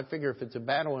 When I figure if it's a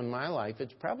battle in my life,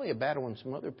 it's probably a battle in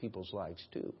some other people's lives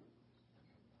too.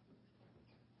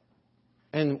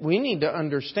 And we need to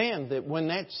understand that when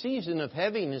that season of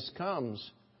heaviness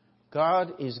comes,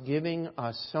 God is giving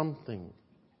us something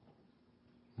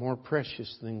more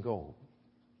precious than gold.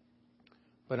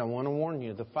 But I want to warn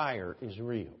you, the fire is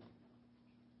real.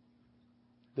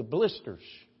 The blisters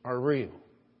are real.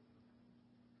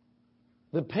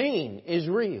 The pain is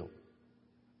real.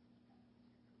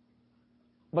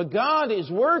 But God is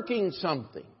working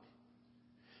something.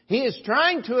 He is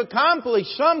trying to accomplish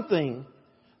something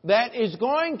that is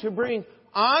going to bring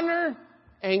honor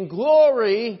and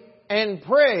glory and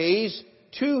praise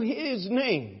to His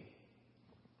name.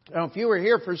 Now, if you were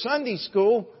here for Sunday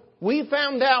school, we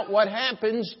found out what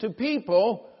happens to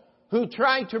people who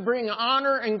try to bring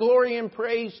honor and glory and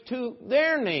praise to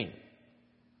their name.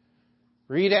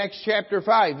 Read Acts chapter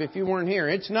 5 if you weren't here.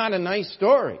 It's not a nice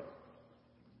story.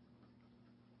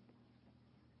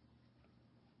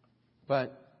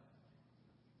 But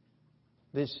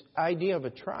this idea of a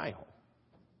trial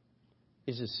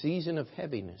is a season of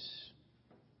heaviness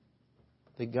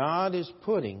that God is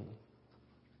putting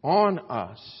on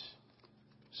us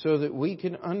so that we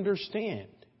can understand.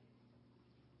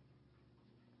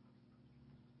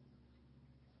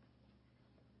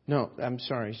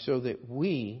 So that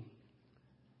we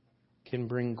can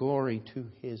bring glory to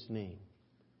His name.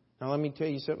 Now let me tell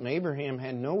you something. Abraham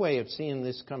had no way of seeing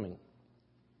this coming.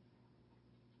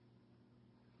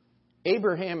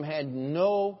 Abraham had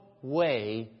no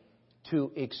way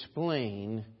to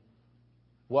explain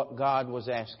what God was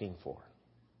asking for.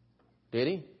 Did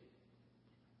he?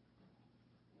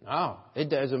 No, it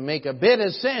doesn't make a bit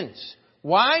of sense.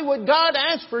 Why would God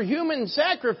ask for human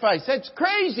sacrifice? That's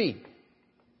crazy.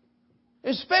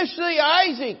 Especially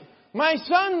Isaac, my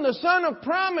son, the son of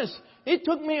promise. It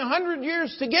took me 100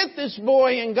 years to get this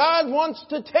boy, and God wants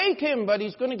to take him, but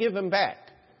He's going to give him back.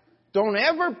 Don't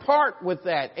ever part with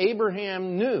that.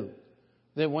 Abraham knew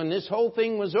that when this whole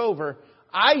thing was over,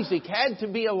 Isaac had to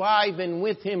be alive and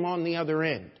with him on the other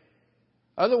end.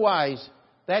 Otherwise,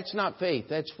 that's not faith,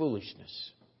 that's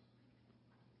foolishness.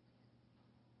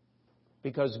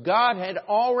 Because God had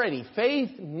already,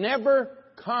 faith never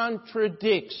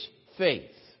contradicts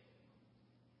faith.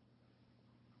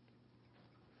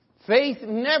 Faith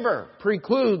never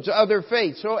precludes other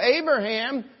faith. So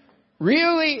Abraham,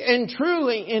 really and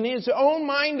truly in his own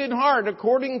mind and heart,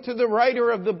 according to the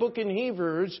writer of the book in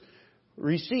Hebrews,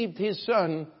 received his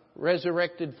son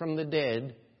resurrected from the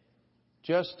dead,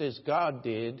 just as God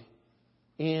did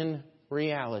in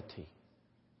reality.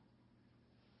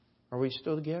 Are we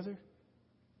still together?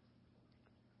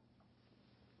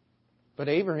 But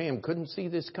Abraham couldn't see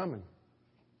this coming.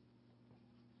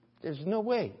 There's no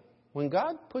way. When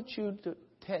God puts you to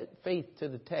faith to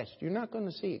the test, you're not going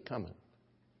to see it coming.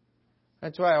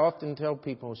 That's why I often tell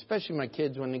people, especially my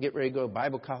kids when they get ready to go to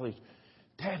Bible college,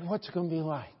 Dad, what's it going to be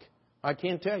like? I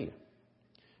can't tell you.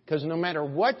 Because no matter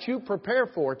what you prepare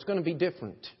for, it's going to be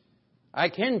different. I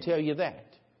can tell you that.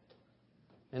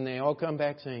 And they all come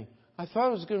back saying, I thought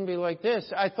it was going to be like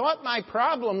this. I thought my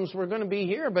problems were going to be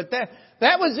here, but that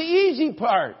was the easy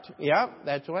part. Yeah,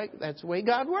 that's the way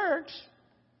God works.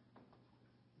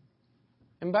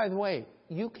 And by the way,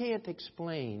 you can't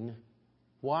explain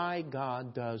why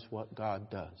God does what God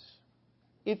does.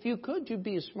 If you could, you'd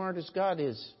be as smart as God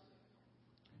is.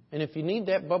 And if you need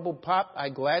that bubble pop, I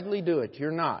gladly do it.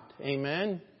 You're not.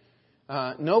 Amen?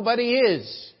 Nobody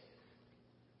is.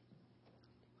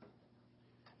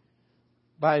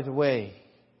 By the way,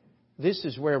 this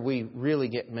is where we really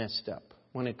get messed up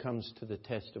when it comes to the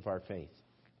test of our faith.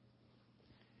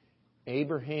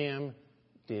 Abraham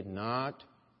did not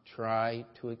try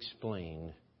to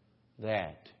explain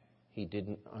that he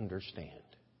didn't understand.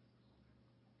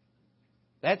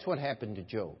 That's what happened to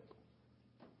Job.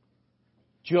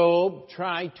 Job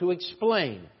tried to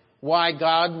explain why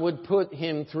God would put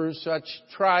him through such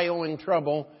trial and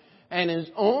trouble, and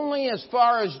only as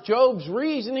far as Job's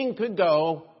reasoning could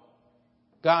go,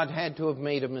 God had to have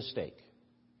made a mistake.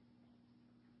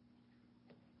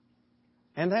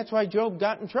 And that's why Job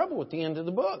got in trouble at the end of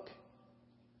the book.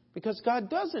 Because God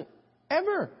doesn't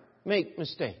ever make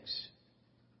mistakes.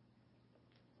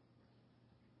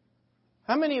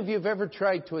 How many of you have ever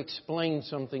tried to explain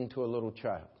something to a little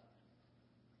child?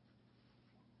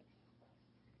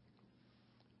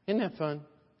 Isn't that fun?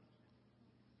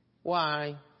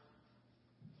 Why?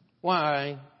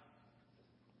 Why?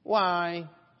 Why?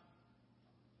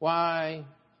 Why?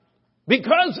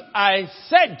 Because I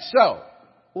said so.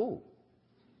 Ooh.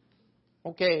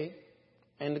 Okay.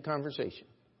 End the conversation.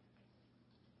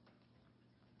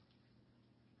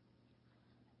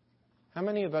 How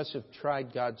many of us have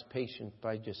tried God's patience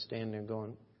by just standing there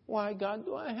going, why, God,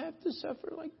 do I have to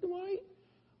suffer like why?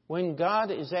 When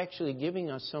God is actually giving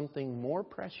us something more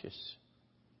precious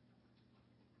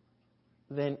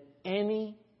than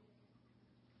any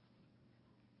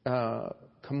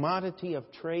commodity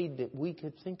of trade that we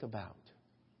could think about.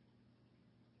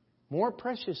 more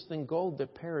precious than gold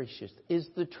that perisheth, is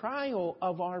the trial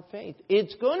of our faith.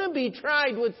 It's going to be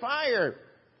tried with fire.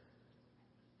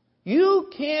 You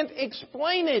can't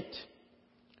explain it.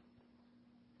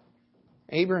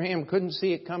 Abraham couldn't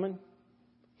see it coming.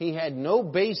 He had no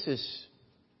basis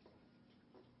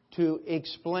to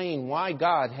explain why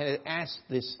God had asked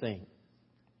this thing.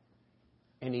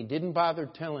 And he didn't bother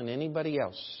telling anybody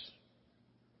else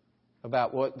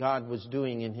about what God was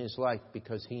doing in his life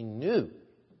because he knew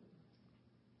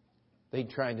they'd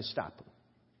try to stop him.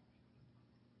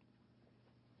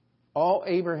 All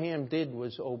Abraham did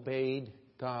was obeyed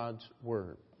God's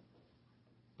word.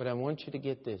 But I want you to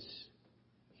get this.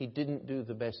 He didn't do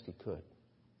the best he could.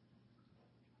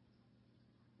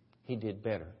 He did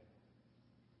better.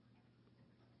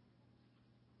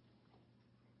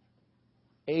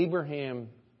 Abraham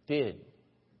did,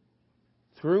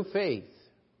 through faith,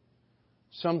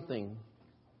 something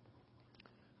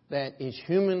that is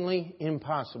humanly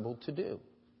impossible to do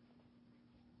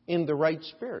in the right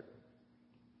spirit.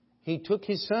 He took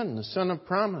his son, the son of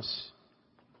promise,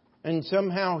 and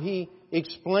somehow he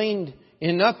explained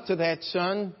enough to that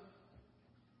son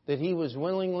that he was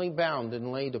willingly bound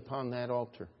and laid upon that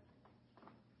altar.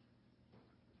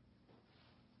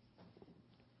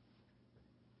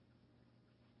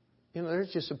 You know,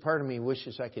 there's just a part of me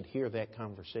wishes I could hear that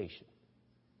conversation.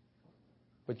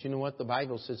 But you know what? The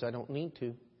Bible says I don't need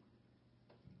to.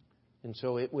 And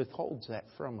so it withholds that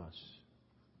from us.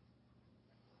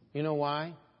 You know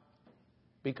why?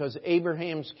 Because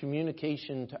Abraham's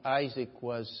communication to Isaac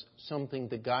was something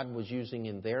that God was using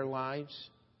in their lives.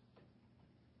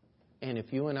 And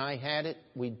if you and I had it,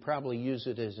 we'd probably use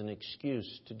it as an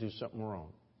excuse to do something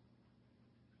wrong.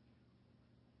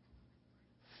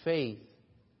 Faith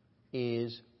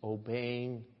is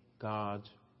obeying God's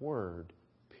word,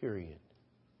 period.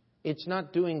 It's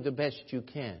not doing the best you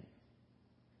can.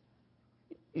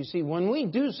 You see, when we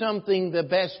do something the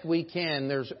best we can,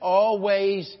 there's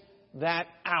always that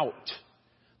out.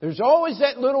 There's always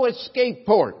that little escape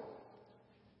port.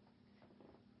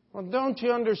 Well, don't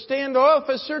you understand,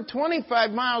 officer?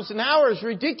 25 miles an hour is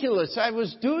ridiculous. I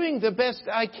was doing the best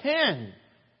I can.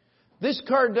 This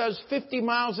car does 50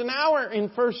 miles an hour in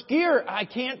first gear. I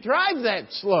can't drive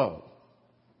that slow.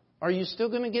 Are you still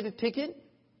going to get a ticket?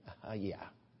 Yeah.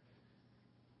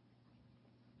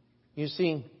 You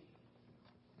see,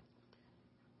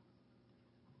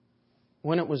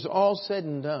 when it was all said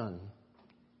and done,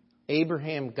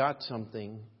 Abraham got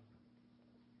something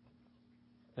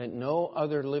that no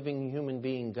other living human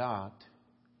being got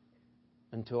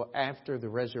until after the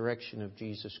resurrection of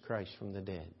Jesus Christ from the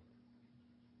dead.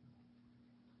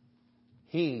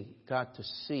 He got to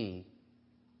see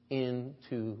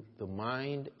into the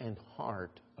mind and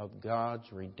heart of God's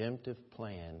redemptive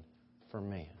plan for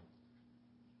man.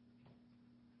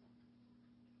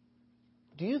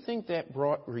 Do you think that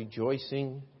brought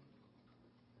rejoicing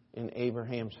in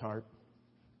Abraham's heart?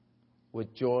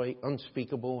 With joy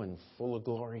unspeakable and full of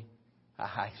glory?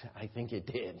 I think it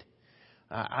did.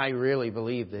 I really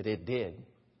believe that it did.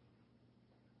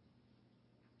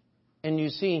 And you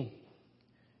see,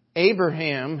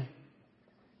 Abraham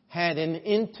had an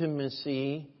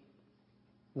intimacy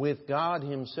with God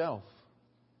Himself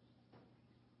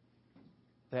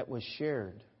that was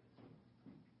shared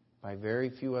by very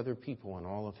few other people in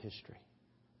all of history.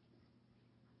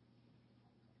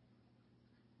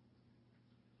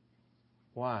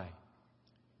 Why?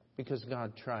 Because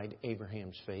God tried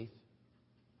Abraham's faith.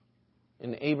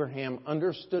 And Abraham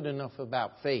understood enough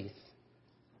about faith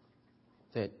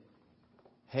that,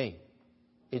 hey,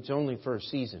 it's only for a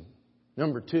season.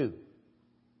 Number 2,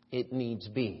 it needs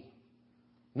be.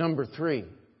 Number 3,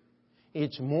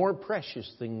 it's more precious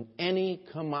than any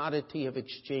commodity of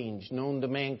exchange known to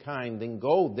mankind, than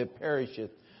gold that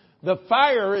perisheth. The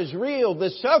fire is real. The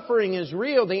suffering is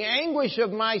real. The anguish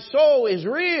of my soul is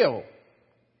real.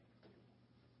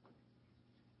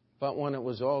 But when it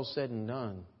was all said and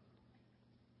done,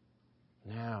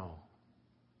 now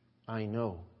I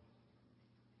know.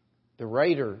 The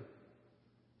writer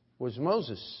was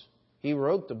Moses. He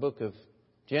wrote the book of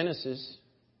Genesis.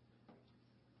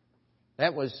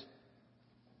 That was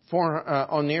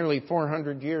nearly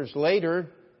 400 years later.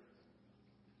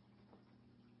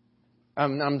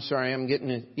 I'm sorry, I'm getting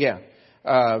it. Yeah,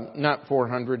 not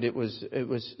 400. It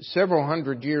was several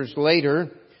hundred years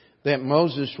later that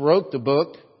Moses wrote the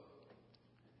book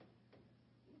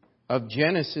of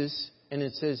Genesis, and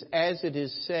it says, as it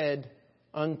is said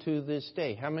unto this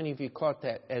day. How many of you caught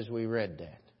that as we read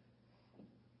that?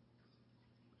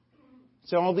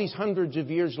 So all these hundreds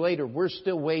of years later, we're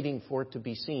still waiting for it to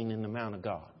be seen in the Mount of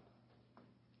God.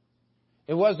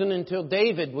 It wasn't until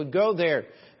David would go there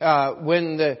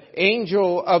when the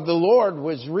angel of the Lord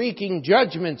was wreaking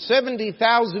judgment,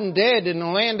 70,000 dead in the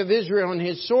land of Israel, and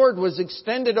his sword was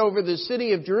extended over the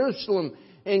city of Jerusalem.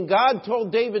 And God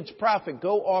told David's prophet,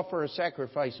 go offer a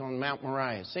sacrifice on Mount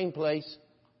Moriah. Same place.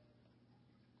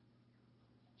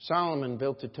 Solomon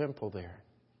built a temple there.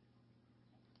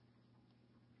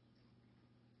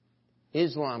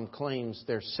 Islam claims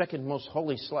their second most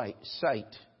holy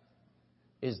site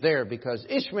is there because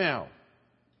Ishmael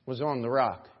was on the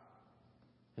rock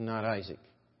and not Isaac.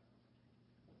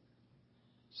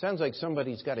 Sounds like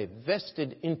somebody's got a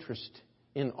vested interest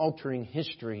in altering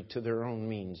history to their own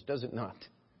means, does it not?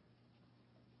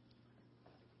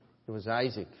 It was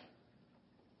Isaac.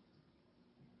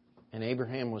 And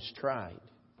Abraham was tried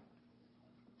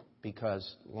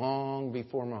because long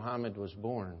before Muhammad was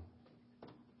born,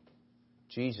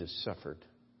 Jesus suffered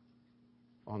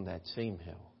on that same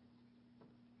hill.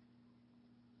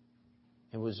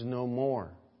 It was no more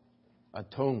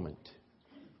atonement.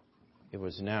 It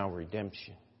was now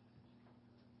redemption.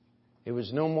 It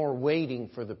was no more waiting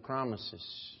for the promises.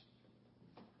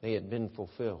 They had been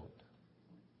fulfilled.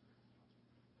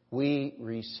 We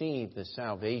receive the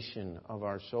salvation of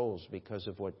our souls because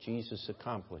of what Jesus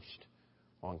accomplished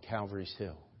on Calvary's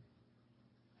Hill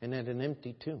and at an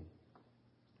empty tomb.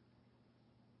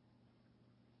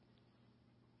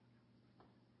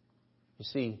 You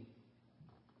see,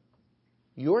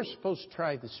 you're supposed to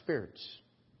try the spirits,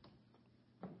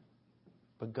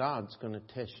 but God's going to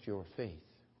test your faith.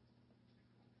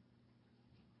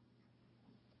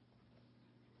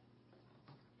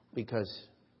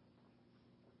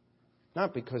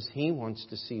 Not because He wants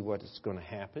to see what is going to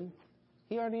happen.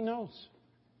 He already knows.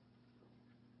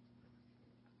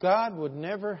 God would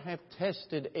never have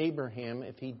tested Abraham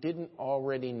if He didn't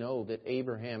already know that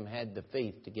Abraham had the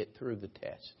faith to get through the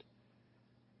test.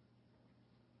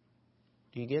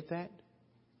 Do you get that?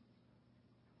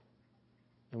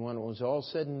 And when it was all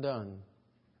said and done,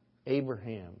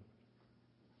 Abraham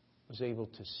was able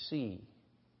to see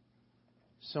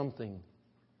something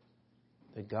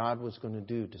that God was going to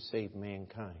do to save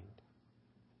mankind.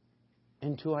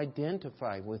 And to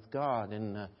identify with God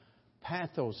and the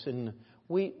pathos. And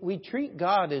we treat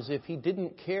God as if He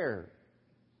didn't care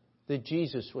that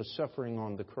Jesus was suffering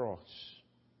on the cross.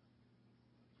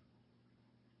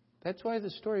 That's why the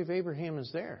story of Abraham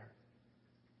is there.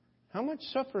 How much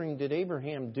suffering did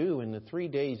Abraham do in the 3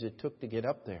 days it took to get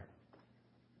up there?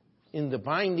 In the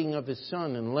binding of his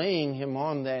son and laying him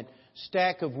on that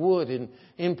stack of wood and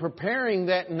in preparing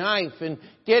that knife and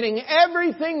getting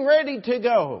everything ready to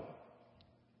go.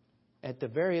 At the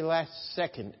very last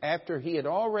second, after he had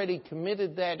already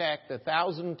committed that act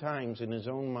 1,000 times in his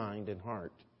own mind and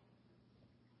heart,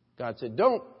 God said,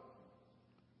 "Don't.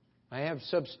 I have a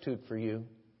substitute for you.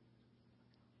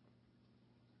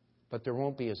 But there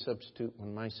won't be a substitute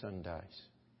when my son dies.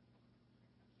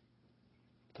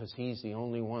 Because He's the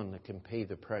only one that can pay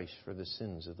the price for the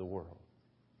sins of the world."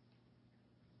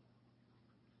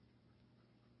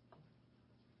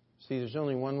 See, there's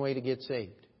only one way to get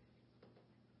saved.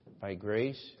 By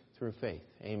grace through faith.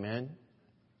 Amen?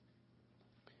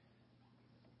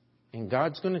 And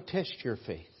God's going to test your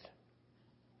faith.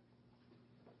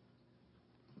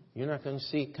 You're not going to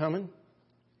see it coming.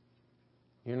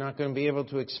 You're not going to be able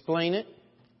to explain it.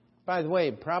 By the way,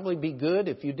 it'd probably be good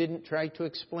if you didn't try to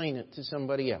explain it to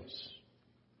somebody else.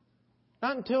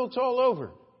 Not until it's all over.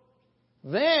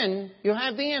 Then you'll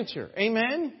have the answer.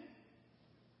 Amen?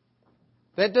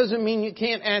 That doesn't mean you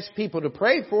can't ask people to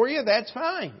pray for you. That's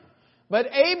fine. But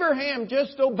Abraham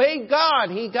just obeyed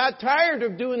God. He got tired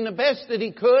of doing the best that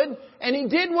he could, and he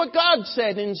did what God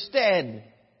said instead.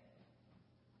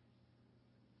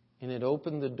 And it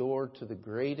opened the door to the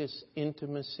greatest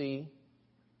intimacy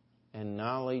and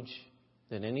knowledge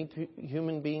that any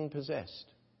human being possessed.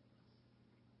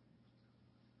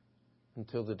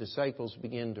 Until the disciples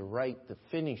began to write the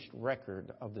finished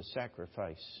record of the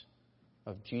sacrifice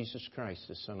of Jesus Christ,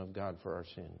 the Son of God, for our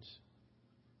sins.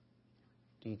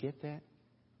 Do you get that?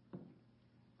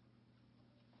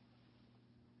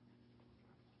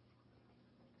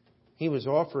 He was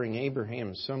offering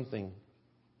Abraham something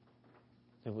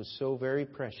that was so very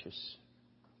precious,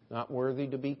 not worthy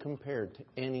to be compared to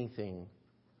anything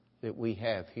that we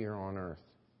have here on earth.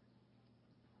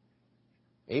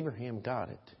 Abraham got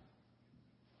it.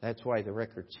 That's why the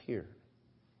record's here.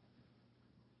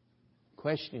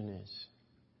 Question is,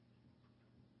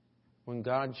 when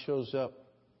God shows up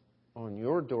on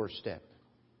your doorstep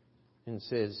and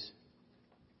says,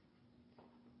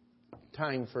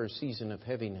 "Time for a season of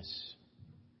heaviness,"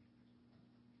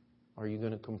 are you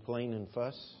going to complain and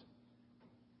fuss?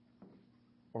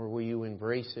 Or will you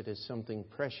embrace it as something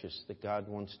precious that God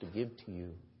wants to give to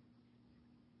you?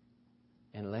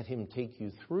 And let Him take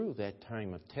you through that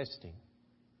time of testing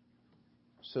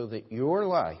so that your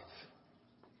life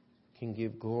can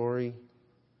give glory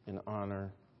and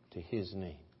honor to His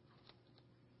name.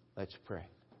 Let's pray.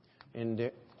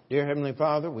 And dear Heavenly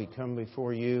Father, we come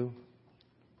before You.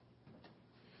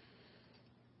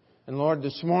 And Lord,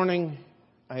 this morning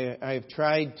I've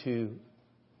tried to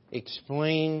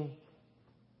explain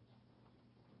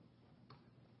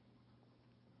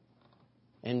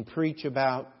and preach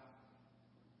about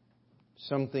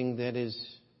something that is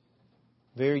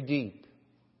very deep.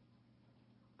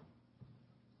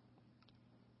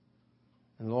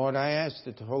 And Lord, I ask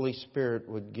that the Holy Spirit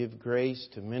would give grace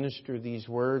to minister these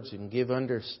words and give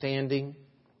understanding.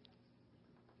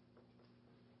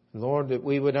 Lord, that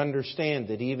we would understand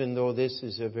that even though this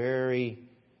is a very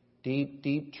deep,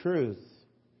 deep truth,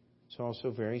 it's also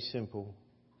very simple.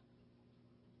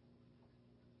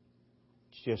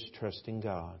 It's just trusting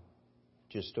God.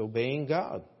 Just obeying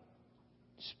God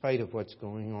in spite of what's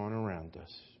going on around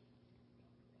us.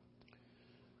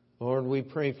 Lord, we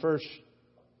pray first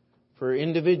for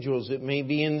individuals that may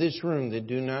be in this room that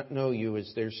do not know You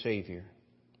as their Savior.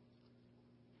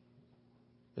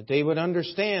 That they would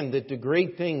understand that the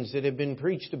great things that have been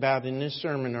preached about in this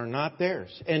sermon are not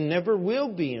theirs and never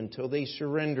will be until they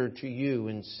surrender to You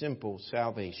in simple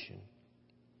salvation.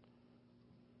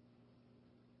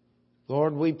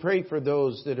 Lord, we pray for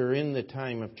those that are in the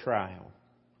time of trial.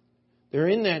 They're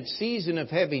in that season of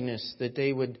heaviness, that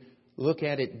they would look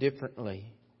at it differently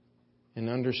and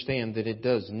understand that it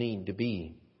does need to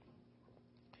be.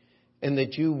 And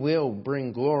that You will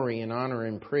bring glory and honor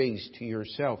and praise to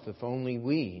Yourself if only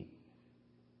we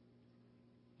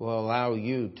will allow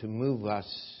You to move us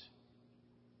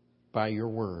by Your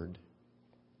word.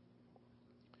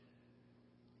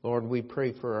 Lord, we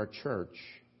pray for our church,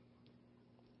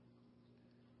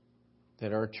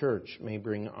 that our church may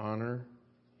bring honor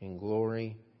and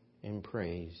glory and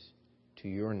praise to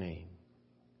Your name.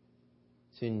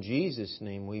 It's in Jesus'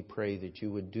 name we pray that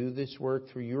You would do this work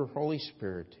through Your Holy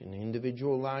Spirit in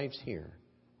individual lives here.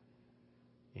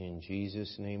 In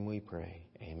Jesus' name we pray.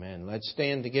 Amen. Let's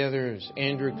stand together as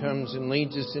Andrew comes and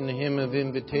leads us in the hymn of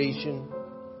invitation.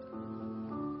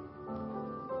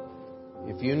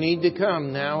 If you need to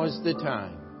come, now is the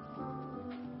time.